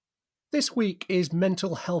This week is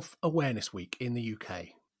Mental Health Awareness Week in the UK.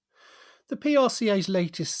 The PRCA's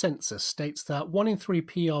latest census states that 1 in 3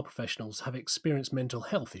 PR professionals have experienced mental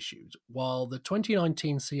health issues, while the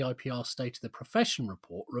 2019 CIPR State of the Profession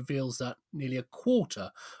report reveals that nearly a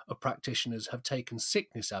quarter of practitioners have taken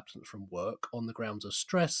sickness absence from work on the grounds of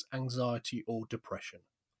stress, anxiety, or depression.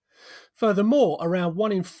 Furthermore, around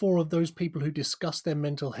 1 in 4 of those people who discussed their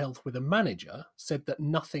mental health with a manager said that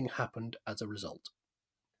nothing happened as a result.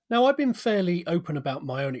 Now, I've been fairly open about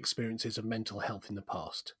my own experiences of mental health in the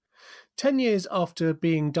past. 10 years after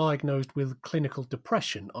being diagnosed with clinical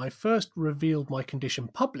depression, I first revealed my condition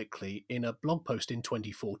publicly in a blog post in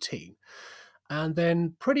 2014. And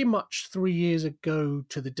then, pretty much 3 years ago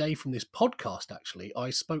to the day from this podcast, actually, I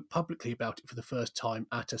spoke publicly about it for the first time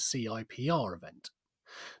at a CIPR event.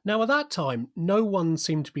 Now, at that time, no one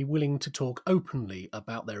seemed to be willing to talk openly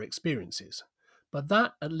about their experiences. But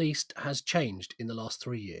that, at least, has changed in the last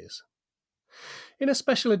 3 years. In a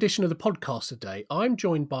special edition of the podcast today, I'm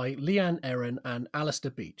joined by Leanne Erin and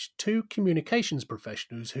Alistair Beach, two communications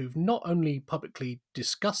professionals who've not only publicly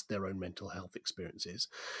discussed their own mental health experiences,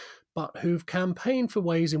 but who've campaigned for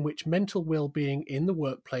ways in which mental well-being in the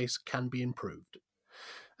workplace can be improved.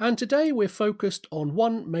 And today we're focused on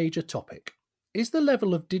one major topic. Is the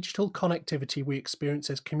level of digital connectivity we experience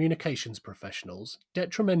as communications professionals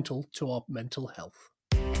detrimental to our mental health?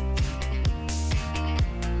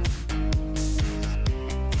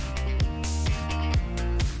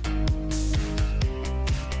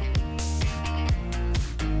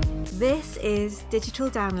 This is Digital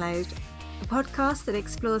Download, a podcast that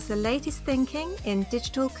explores the latest thinking in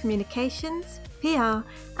digital communications, PR,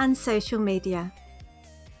 and social media.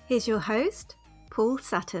 Here's your host, Paul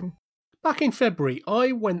Sutton. Back in February,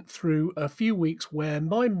 I went through a few weeks where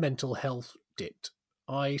my mental health dipped.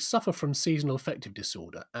 I suffer from seasonal affective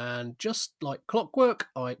disorder, and just like clockwork,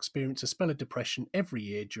 I experience a spell of depression every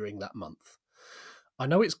year during that month. I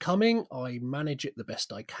know it's coming, I manage it the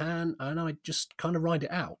best I can, and I just kind of ride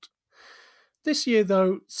it out. This year,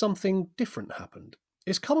 though, something different happened.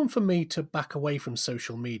 It's common for me to back away from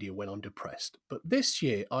social media when I'm depressed, but this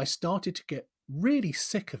year I started to get really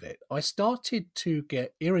sick of it. I started to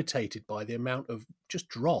get irritated by the amount of just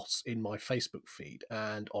dross in my Facebook feed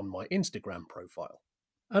and on my Instagram profile.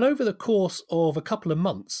 And over the course of a couple of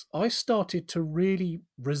months, I started to really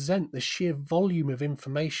resent the sheer volume of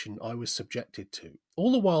information I was subjected to,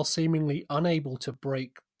 all the while seemingly unable to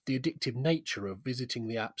break the addictive nature of visiting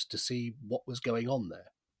the apps to see what was going on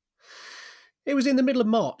there. It was in the middle of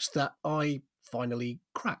March that I finally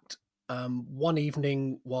cracked. One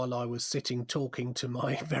evening while I was sitting talking to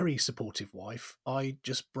my very supportive wife, I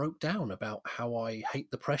just broke down about how I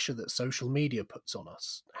hate the pressure that social media puts on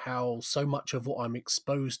us, how so much of what I'm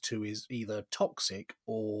exposed to is either toxic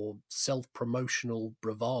or self-promotional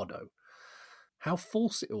bravado, how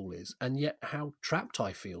false it all is, and yet how trapped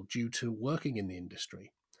I feel due to working in the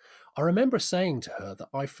industry. I remember saying to her that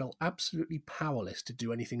I felt absolutely powerless to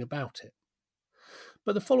do anything about it.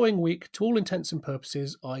 But the following week, to all intents and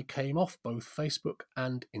purposes, I came off both Facebook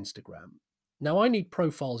and Instagram. Now, I need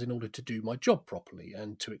profiles in order to do my job properly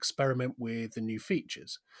and to experiment with the new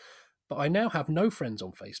features. But I now have no friends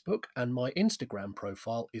on Facebook, and my Instagram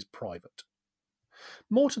profile is private.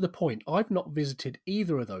 More to the point, I've not visited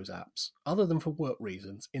either of those apps, other than for work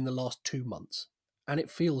reasons, in the last 2 months. And it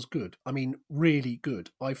feels good. I mean, really good.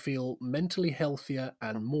 I feel mentally healthier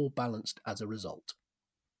and more balanced as a result.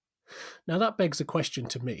 Now that begs a question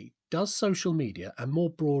to me. Does social media, and more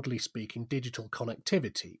broadly speaking digital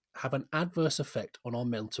connectivity, have an adverse effect on our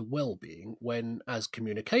mental well-being when, as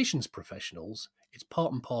communications professionals, it's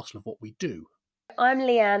part and parcel of what we do? I'm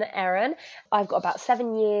Leanne Erin. I've got about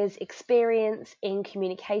 7 years experience in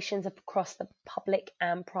communications across the public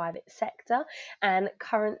and private sector, and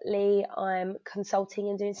currently I'm consulting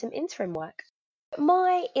and doing some interim work.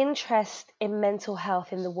 My interest in mental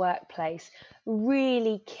health in the workplace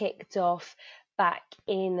really kicked off back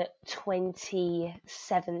in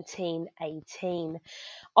 2017-18.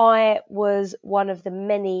 I was one of the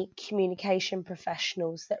many communication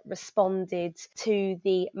professionals that responded to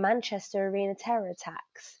the Manchester Arena terror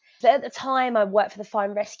attacks. So at the time, I worked for the Fire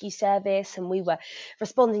and Rescue Service, and we were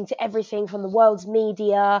responding to everything from the world's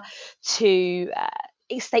media to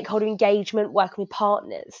stakeholder engagement, working with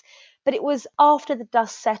partners. But it was after the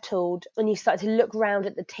dust settled and you started to look around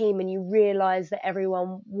at the team and you realised that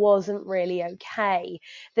everyone wasn't really okay,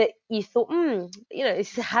 that you thought,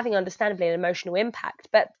 this is having understandably an emotional impact.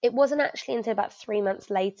 But it wasn't actually until about 3 months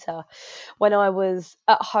later, when I was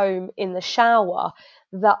at home in the shower,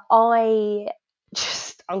 that I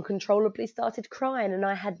just uncontrollably started crying, and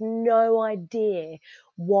I had no idea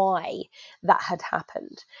why that had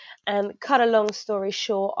happened. And cut a long story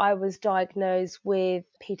short, I was diagnosed with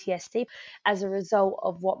PTSD as a result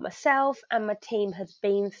of what myself and my team had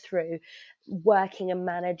been through working and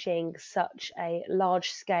managing such a large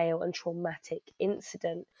scale and traumatic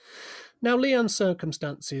incident. Now, Leanne's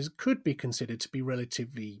circumstances could be considered to be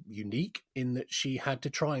relatively unique in that she had to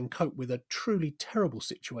try and cope with a truly terrible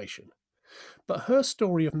situation. But her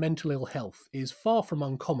story of mental ill health is far from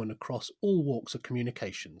uncommon across all walks of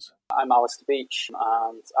communications. I'm Alistair Beach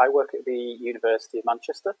and I work at the University of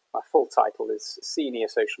Manchester. My full title is Senior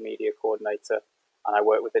Social Media Coordinator and I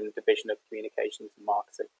work within the Division of Communications and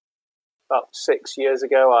Marketing. About 6 years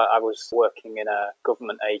ago, I was working in a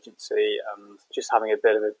government agency and just having a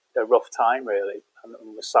bit of a rough time, really,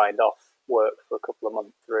 and was signed off work for a couple of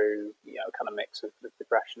months through, kind of mix of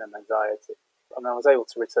depression and anxiety. And I was able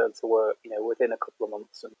to return to work, within a couple of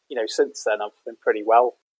months. And, since then, I've been pretty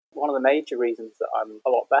well. One of the major reasons that I'm a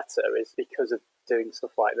lot better is because of doing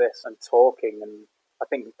stuff like this and talking. And I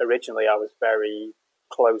think originally I was very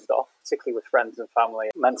closed off, particularly with friends and family.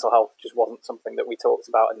 Mental health just wasn't something that we talked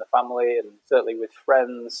about in the family, and certainly with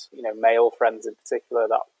friends, male friends in particular,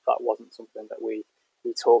 that wasn't something that we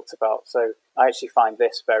talked about. So I actually find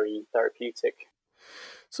this very therapeutic.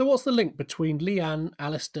 So what's the link between Leanne,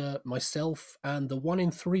 Alistair, myself, and the 1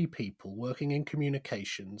 in 3 people working in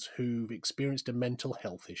communications who've experienced a mental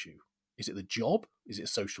health issue? Is it the job? Is it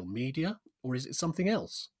social media? Or is it something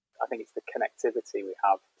else? I think it's the connectivity we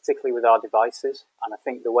have, particularly with our devices. And I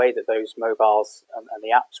think the way that those mobiles and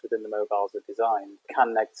the apps within the mobiles are designed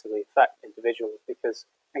can negatively affect individuals, because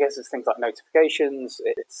I guess it's things like notifications,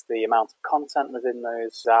 it's the amount of content within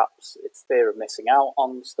those apps, it's fear of missing out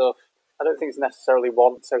on stuff. I don't think it's necessarily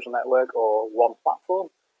one social network or one platform.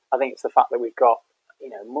 I think it's the fact that we've got,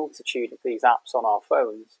 multitude of these apps on our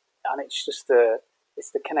phones, and it's just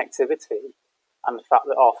it's the connectivity. And the fact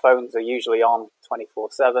that our phones are usually on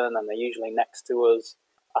 24/7 and they're usually next to us,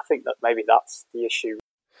 I think that maybe that's the issue.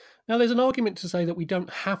 Now, there's an argument to say that we don't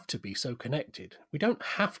have to be so connected. We don't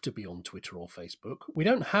have to be on Twitter or Facebook. We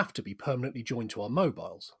don't have to be permanently joined to our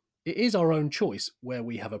mobiles. It is our own choice where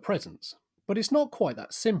we have a presence. But it's not quite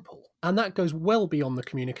that simple, and that goes well beyond the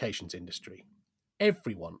communications industry.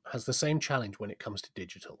 Everyone has the same challenge when it comes to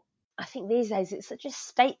digital. I think these days it's such a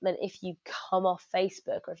statement if you come off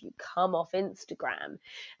Facebook or if you come off Instagram.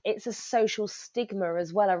 It's a social stigma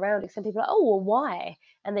as well around it. Some people are like, oh, well, why?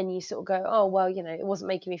 And then you sort of go, oh, well, it wasn't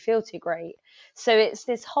making me feel too great. So it's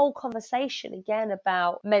this whole conversation again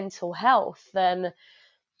about mental health and,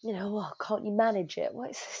 well, can't you manage it? Well,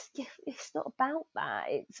 it's not about that.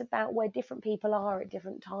 It's about where different people are at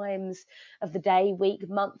different times of the day, week,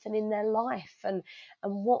 month, and in their life, and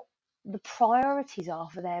what the priorities are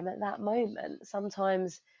for them at that moment.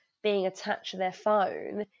 Sometimes being attached to their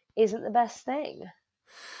phone isn't the best thing.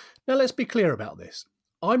 Now, let's be clear about this.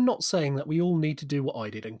 I'm not saying that we all need to do what I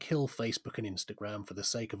did and kill Facebook and Instagram for the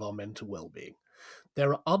sake of our mental well-being.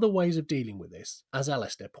 There are other ways of dealing with this, as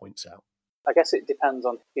Alistair points out. I guess it depends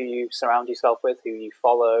on who you surround yourself with, who you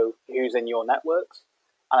follow, who's in your networks.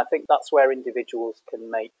 And I think that's where individuals can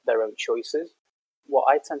make their own choices. What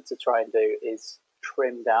I tend to try and do is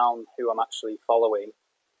trim down who I'm actually following.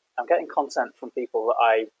 I'm getting content from people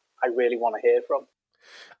that I really want to hear from.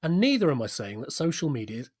 And neither am I saying that social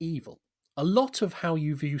media is evil. A lot of how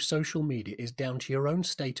you view social media is down to your own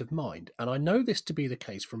state of mind, and I know this to be the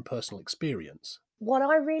case from personal experience. What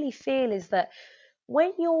I really feel is that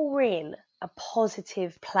when you're in a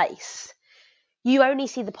positive place, you only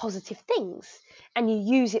see the positive things and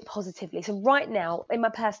you use it positively. So right now in my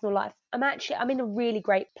personal life, I'm in a really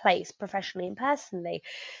great place professionally and personally.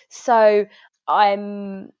 So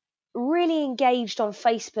I'm really engaged on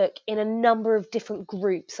Facebook in a number of different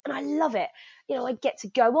groups and I love it. I get to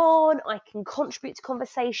go on, I can contribute to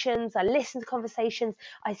conversations, I listen to conversations,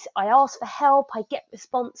 I ask for help, I get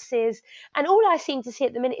responses, and all I seem to see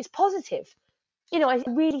at the minute is positive. I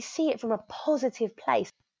really see it from a positive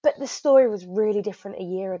place. But the story was really different a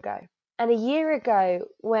year ago. And a year ago,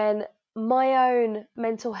 when my own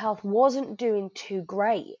mental health wasn't doing too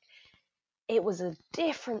great, it was a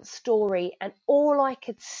different story. And all I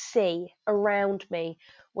could see around me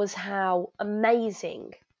was how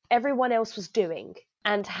amazing everyone else was doing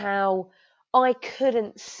and how I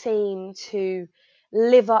couldn't seem to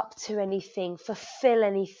live up to anything, fulfill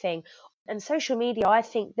anything. And social media, I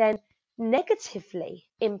think, then negatively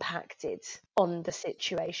impacted on the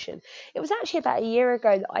situation. It was actually about a year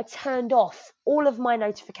ago that I turned off all of my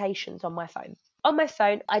notifications on my phone. On my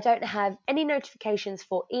phone, I don't have any notifications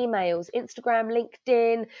for emails, Instagram,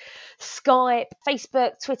 LinkedIn, Skype,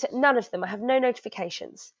 Facebook, Twitter, none of them. I have no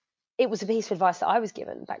notifications. it was a piece of advice that I was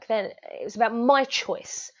given back then. It was about my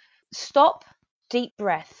choice. Stop, deep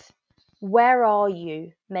breath. Where are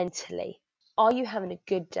you mentally? Are you having a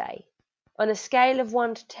good day? On a scale of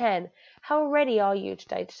 1 to 10, how ready are you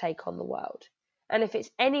today to take on the world? And if it's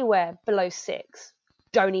anywhere below 6,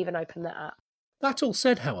 don't even open that app. That all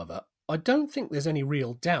said, however, I don't think there's any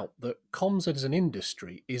real doubt that comms as an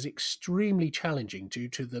industry is extremely challenging due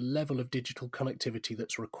to the level of digital connectivity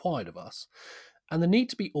that's required of us and the need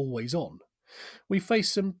to be always on. We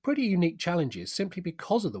face some pretty unique challenges simply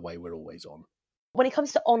because of the way we're always on. When it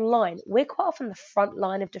comes to online, we're quite often the front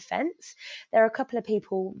line of defence. There are a couple of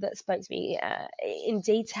people that spoke to me in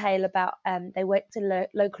detail about they worked in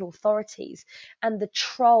local authorities and the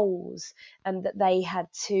trolls that they had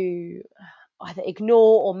to either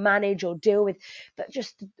ignore or manage or deal with, but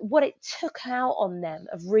just what it took out on them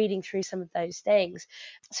of reading through some of those things.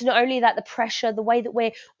 So not only that, the pressure, the way that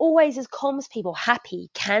we're always as comms people,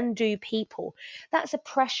 happy, can-do people, that's a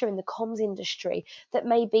pressure in the comms industry that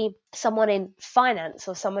maybe someone in finance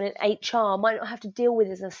or someone in HR might not have to deal with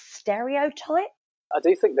as a stereotype. I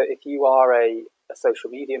do think that if you are a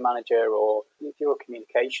social media manager or if you're a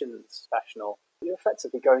communications professional, you're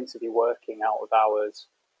effectively going to be working out of hours.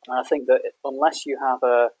 And I think that unless you have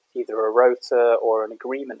either a rota or an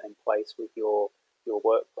agreement in place with your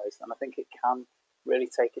workplace, then I think it can really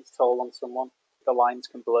take its toll on someone. The lines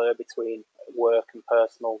can blur between work and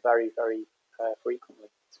personal very, very frequently.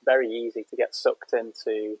 It's very easy to get sucked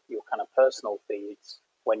into your kind of personal feeds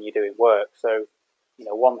when you're doing work. So,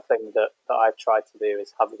 one thing that I've tried to do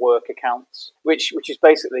is have work accounts, which is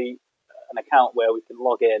basically an account where we can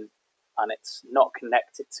log in and it's not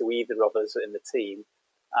connected to either of us in the team.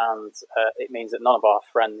 And it means that none of our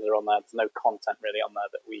friends are on there. There's no content really on there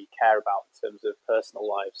that we care about in terms of personal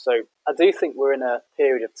lives. So I do think we're in a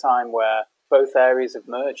period of time where both areas have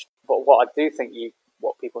merged. But what I do think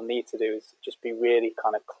what people need to do is just be really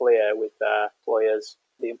kind of clear with their employers.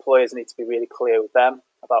 The employers need to be really clear with them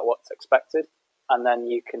about what's expected. And then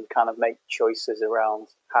you can kind of make choices around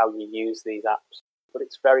how you use these apps. But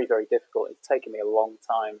it's very, very difficult. It's taken me a long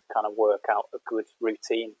time to kind of work out a good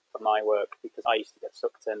routine for my work because I used to get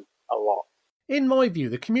sucked in a lot. In my view,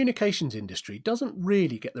 the communications industry doesn't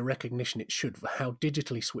really get the recognition it should for how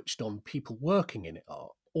digitally switched on people working in it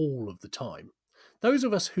are all of the time. Those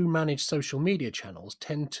of us who manage social media channels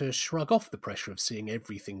tend to shrug off the pressure of seeing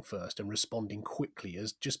everything first and responding quickly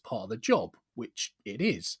as just part of the job, which it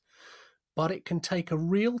is. But it can take a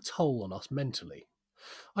real toll on us mentally.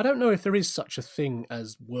 I don't know if there is such a thing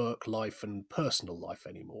as work life and personal life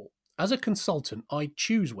anymore. As a consultant, I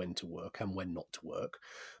choose when to work and when not to work,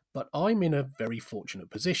 but I'm in a very fortunate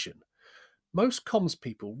position. Most comms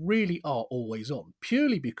people really are always on,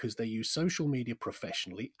 purely because they use social media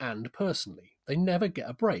professionally and personally. They never get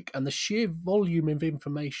a break, and the sheer volume of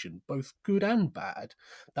information, both good and bad,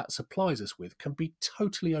 that supplies us with can be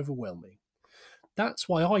totally overwhelming. That's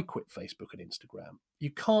why I quit Facebook and Instagram.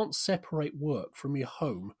 You can't separate work from your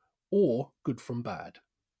home or good from bad.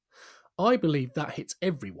 I believe that hits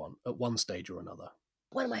everyone at one stage or another.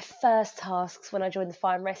 One of my first tasks when I joined the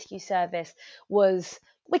fire and rescue service was,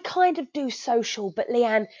 we kind of do social, but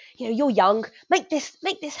Leanne, you're young, make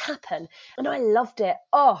this happen. And I loved it.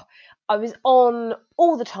 Oh, I was on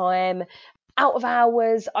all the time. Out of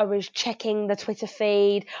hours, I was checking the Twitter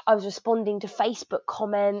feed, I was responding to Facebook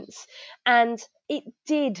comments, and it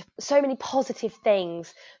did so many positive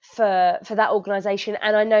things for that organisation.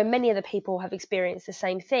 And I know many other people have experienced the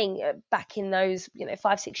same thing back in those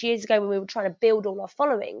 5-6 years ago when we were trying to build all our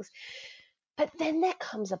followings. But then there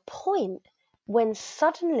comes a point when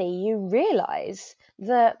suddenly you realise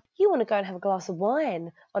that you want to go and have a glass of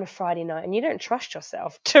wine on a Friday night and you don't trust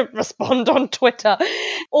yourself to respond on Twitter,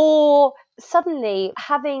 or suddenly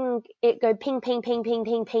having it go ping, ping, ping, ping,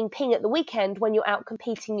 ping, ping, ping at the weekend when you're out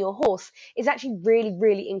competing your horse is actually really,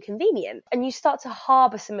 really inconvenient. And you start to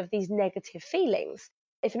harbour some of these negative feelings.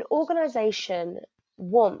 If an organisation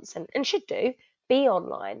wants and should be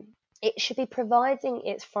online, it should be providing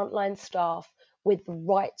its frontline staff with the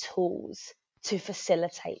right tools to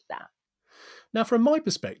facilitate that. Now, from my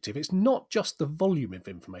perspective, it's not just the volume of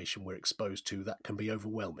information we're exposed to that can be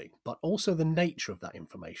overwhelming, but also the nature of that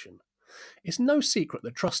information. It's no secret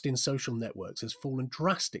that trust in social networks has fallen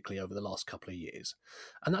drastically over the last couple of years,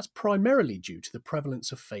 and that's primarily due to the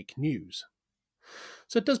prevalence of fake news.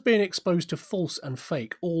 So does being exposed to false and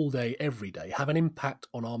fake all day, every day have an impact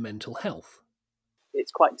on our mental health?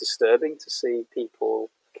 It's quite disturbing to see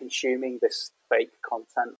people consuming this fake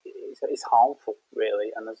content. It's harmful,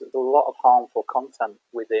 really, and there's a lot of harmful content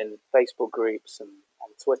within Facebook groups and on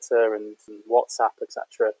Twitter and WhatsApp,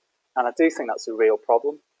 etc. And I do think that's a real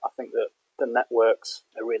problem. I think that the networks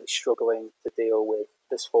are really struggling to deal with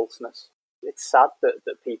this falseness. It's sad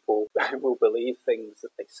that people will believe things that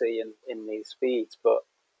they see in these feeds, but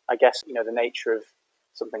I guess, the nature of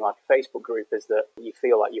something like a Facebook group is that you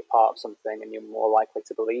feel like you're part of something and you're more likely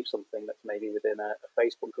to believe something that's maybe within a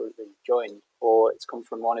Facebook group that you've joined, or it's come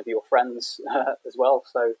from one of your friends as well.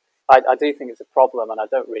 So I do think it's a problem, and I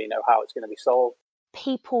don't really know how it's going to be solved.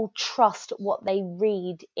 People trust what they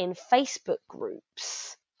read in Facebook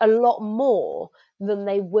groups a lot more than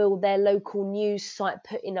they will their local news site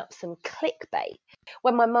putting up some clickbait.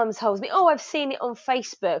 When my mum tells me, oh, I've seen it on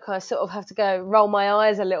Facebook, I sort of have to go roll my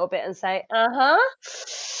eyes a little bit and say,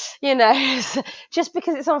 just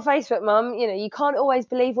because it's on Facebook, mum, you can't always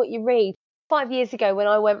believe what you read. 5 years ago, when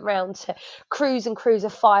I went round to crews and crews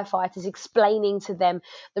of firefighters explaining to them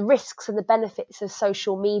the risks and the benefits of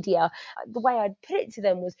social media, the way I'd put it to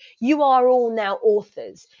them was, you are all now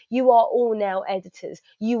authors, you are all now editors,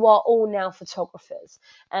 you are all now photographers.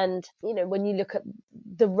 And, when you look at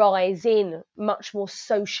the rise in much more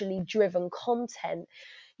socially driven content,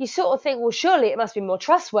 you sort of think, well, surely it must be more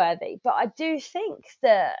trustworthy. But I do think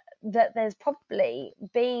that there's probably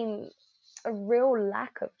been a real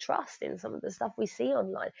lack of trust in some of the stuff we see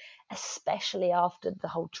online, especially after the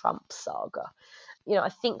whole Trump saga. I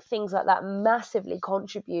think things like that massively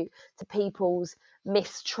contribute to people's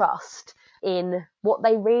mistrust in what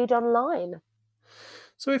they read online.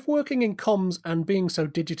 So if working in comms and being so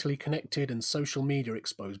digitally connected and social media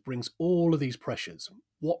exposed brings all of these pressures,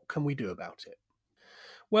 what can we do about it?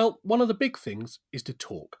 Well, one of the big things is to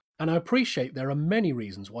talk. And I appreciate there are many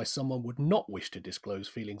reasons why someone would not wish to disclose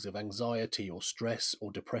feelings of anxiety or stress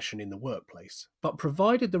or depression in the workplace. But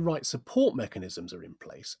provided the right support mechanisms are in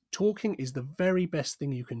place, talking is the very best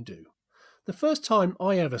thing you can do. The first time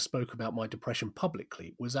I ever spoke about my depression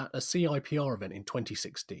publicly was at a CIPR event in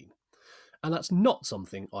 2016. And that's not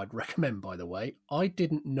something I'd recommend, by the way. I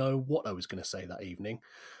didn't know what I was going to say that evening.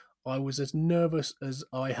 I was as nervous as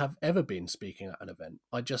I have ever been speaking at an event.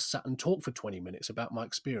 I just sat and talked for 20 minutes about my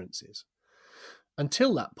experiences.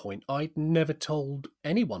 Until that point, I'd never told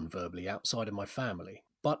anyone verbally outside of my family,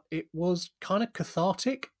 but it was kind of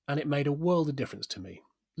cathartic and it made a world of difference to me.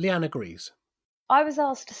 Leanne agrees. I was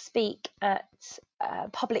asked to speak at a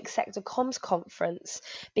public sector comms conference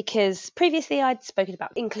because previously I'd spoken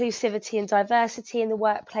about inclusivity and diversity in the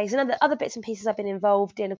workplace and other bits and pieces I've been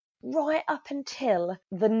involved in. Right up until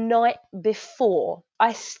the night before,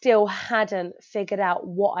 I still hadn't figured out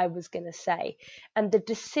what I was going to say. And the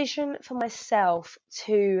decision for myself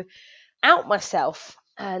to out myself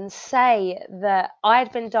and say that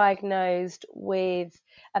I'd been diagnosed with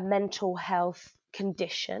a mental health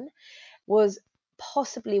condition was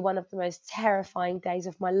possibly one of the most terrifying days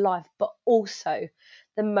of my life, but also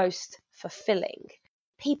the most fulfilling.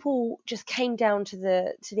 People just came down to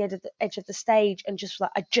the edge of the stage and just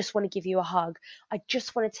like, I just want to give you a hug. I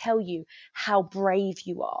just want to tell you how brave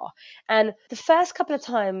you are. And the first couple of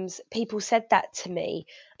times people said that to me,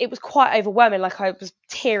 it was quite overwhelming. Like I was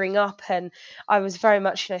tearing up and I was very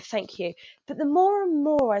much, thank you. But the more and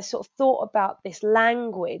more I sort of thought about this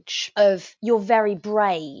language of you're very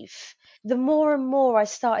brave, the more and more I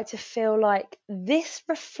started to feel like this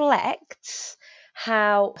reflects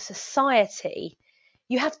how society,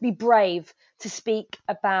 you have to be brave to speak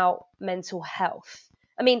about mental health.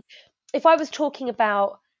 I mean, if I was talking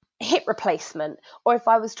about hip replacement, or if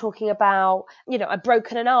I was talking about, I'd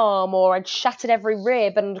broken an arm or I'd shattered every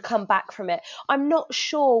rib and come back from it, I'm not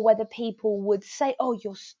sure whether people would say, oh,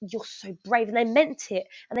 you're so brave. And they meant it,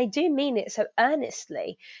 and they do mean it so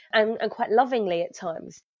earnestly and quite lovingly at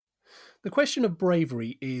times. The question of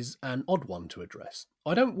bravery is an odd one to address.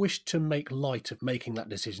 I don't wish to make light of making that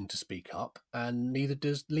decision to speak up, and neither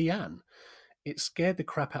does Leanne. It scared the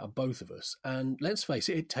crap out of both of us, and let's face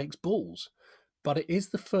it, it takes balls. But it is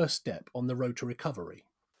the first step on the road to recovery.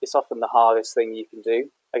 It's often the hardest thing you can do.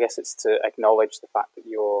 I guess it's to acknowledge the fact that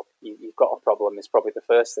you've got a problem is probably the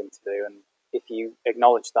first thing to do, and if you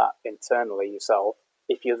acknowledge that internally yourself,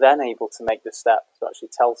 if you're then able to make the step to actually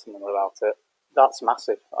tell someone about it, that's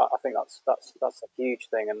massive. I think that's a huge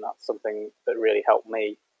thing, and that's something that really helped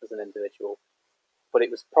me as an individual. But it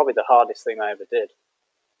was probably the hardest thing I ever did.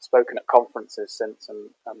 Spoken at conferences since, and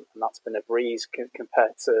that's been a breeze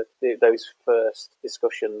compared to those first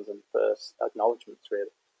discussions and first acknowledgements,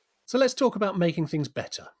 really. So let's talk about making things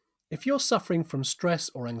better. If you're suffering from stress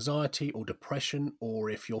or anxiety or depression, or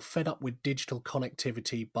if you're fed up with digital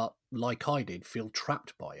connectivity but, like I did, feel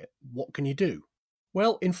trapped by it, what can you do?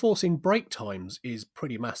 Well, enforcing break times is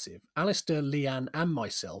pretty massive. Alistair, Leanne and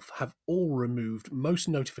myself have all removed most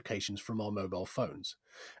notifications from our mobile phones.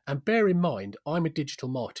 And bear in mind, I'm a digital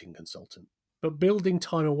marketing consultant. But building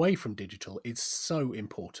time away from digital is so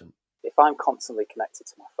important. If I'm constantly connected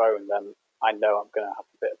to my phone, then I know I'm going to have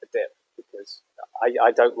a bit of a dip, because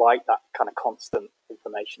I don't like that kind of constant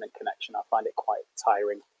information and connection. I find it quite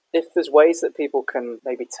tiring. If there's ways that people can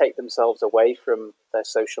maybe take themselves away from their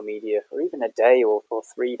social media for even a day or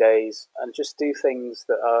 3 days and just do things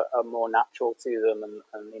that are more natural to them,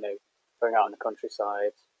 and going out in the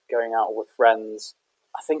countryside, going out with friends,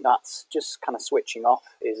 I think that's just kind of switching off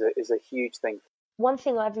is a huge thing. One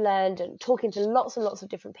thing I've learned, and talking to lots and lots of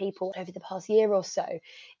different people over the past year or so,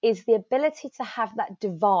 is the ability to have that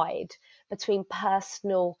divide between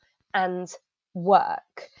personal and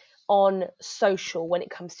work on social when it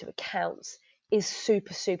comes to accounts is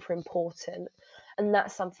super, super important. And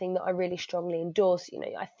that's something that I really strongly endorse.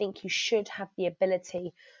 I think you should have the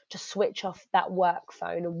ability to switch off that work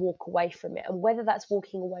phone and walk away from it. And whether that's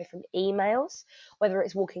walking away from emails, whether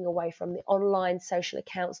it's walking away from the online social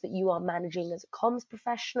accounts that you are managing as a comms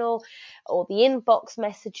professional, or the inbox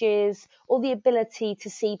messages, or the ability to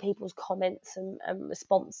see people's comments and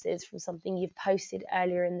responses from something you've posted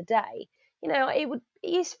earlier in the day. It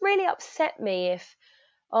used to really upset me if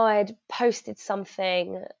I'd posted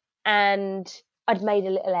something and I'd made a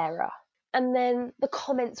little error, and then the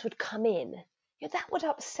comments would come in. That would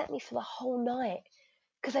upset me for the whole night,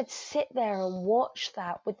 because I'd sit there and watch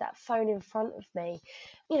that with that phone in front of me.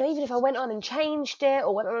 Even if I went on and changed it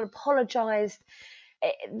or went on and apologised,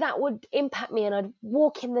 that would impact me, and I'd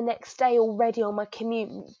walk in the next day already on my commute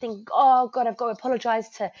and think, oh God, I've got to apologise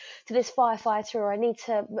to this firefighter, or I need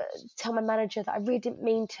to tell my manager that I really didn't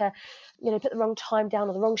mean to put the wrong time down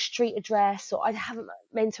or the wrong street address, or I haven't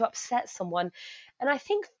meant to upset someone. And I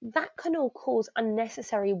think that can all cause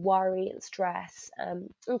unnecessary worry and stress, and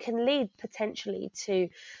can lead potentially to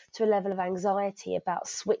a level of anxiety about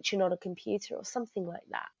switching on a computer or something like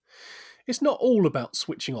that. It's not all about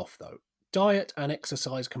switching off, though. Diet and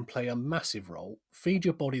exercise can play a massive role. Feed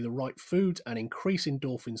your body the right foods and increase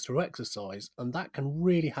endorphins through exercise, and that can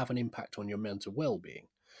really have an impact on your mental well-being.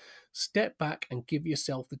 Step back and give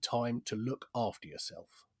yourself the time to look after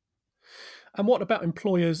yourself. And what about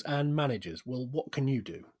employers and managers? Well, what can you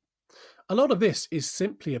do? A lot of this is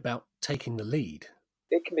simply about taking the lead.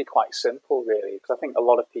 It can be quite simple, really, because I think a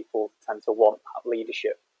lot of people tend to want that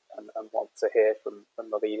leadership and want to hear from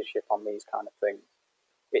the leadership on these kind of things.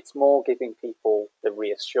 It's more giving people the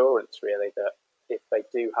reassurance, really, that if they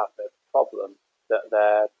do have a problem, that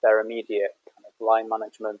their immediate kind of line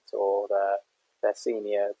management or their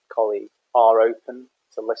senior colleagues are open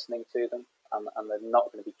to listening to them, and they're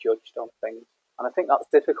not going to be judged on things. And I think that's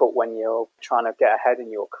difficult when you're trying to get ahead in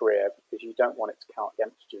your career, because you don't want it to count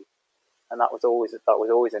against you. And that was always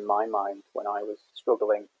in my mind when I was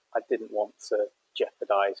struggling. I didn't want to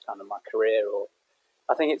jeopardize kind of my career. Or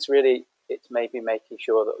I think it's maybe making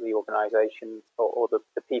sure that the organizations or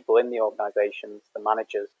the people in the organizations, the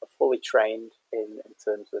managers, are fully trained in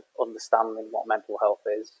terms of understanding what mental health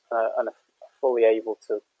is, and are fully able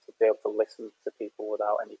to be able to listen to people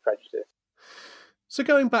without any prejudice. So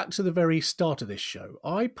going back to the very start of this show,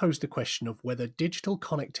 I posed the question of whether digital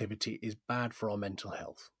connectivity is bad for our mental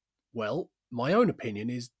health. Well, my own opinion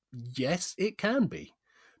is yes, it can be,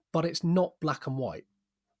 but it's not black and white.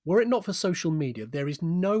 Were it not for social media, there is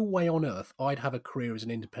no way on earth I'd have a career as an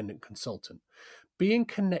independent consultant. Being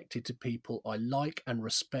connected to people I like and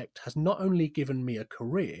respect has not only given me a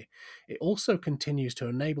career, it also continues to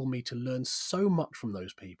enable me to learn so much from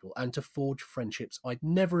those people and to forge friendships I'd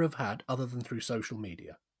never have had other than through social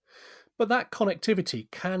media. But that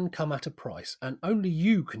connectivity can come at a price, and only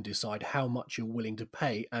you can decide how much you're willing to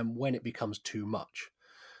pay and when it becomes too much.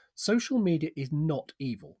 Social media is not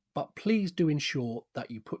evil, but please do ensure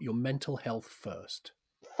that you put your mental health first.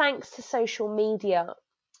 Thanks to social media,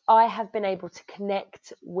 I have been able to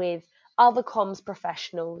connect with other comms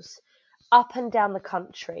professionals up and down the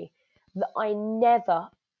country that I never,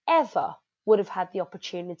 ever would have had the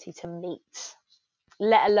opportunity to meet,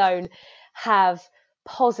 let alone have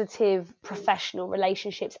positive professional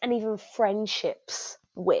relationships and even friendships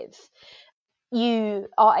with. You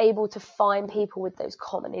are able to find people with those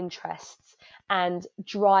common interests and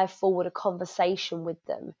drive forward a conversation with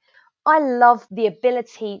them. I love the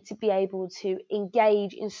ability to be able to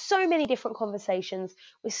engage in so many different conversations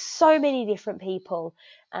with so many different people,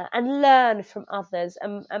 and learn from others,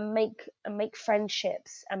 and make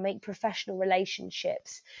friendships and make professional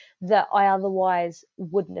relationships that I otherwise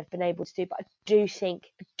wouldn't have been able to do. But I do think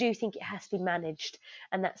it has to be managed,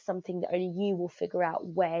 and that's something that only you will figure out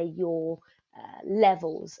where your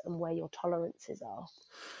levels and where your tolerances are.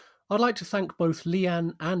 I'd like to thank both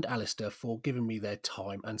Leanne and Alistair for giving me their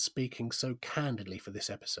time and speaking so candidly for this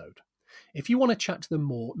episode. If you want to chat to them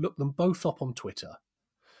more, look them both up on Twitter.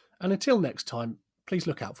 And until next time, please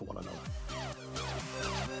look out for one another.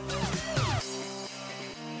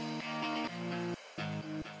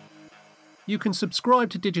 You can subscribe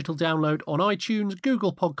to Digital Download on iTunes,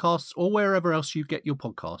 Google Podcasts, or wherever else you get your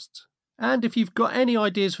podcasts. And if you've got any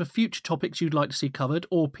ideas for future topics you'd like to see covered,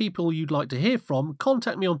 or people you'd like to hear from,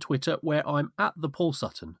 contact me on Twitter, where I'm @the Paul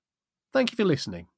Sutton. Thank you for listening.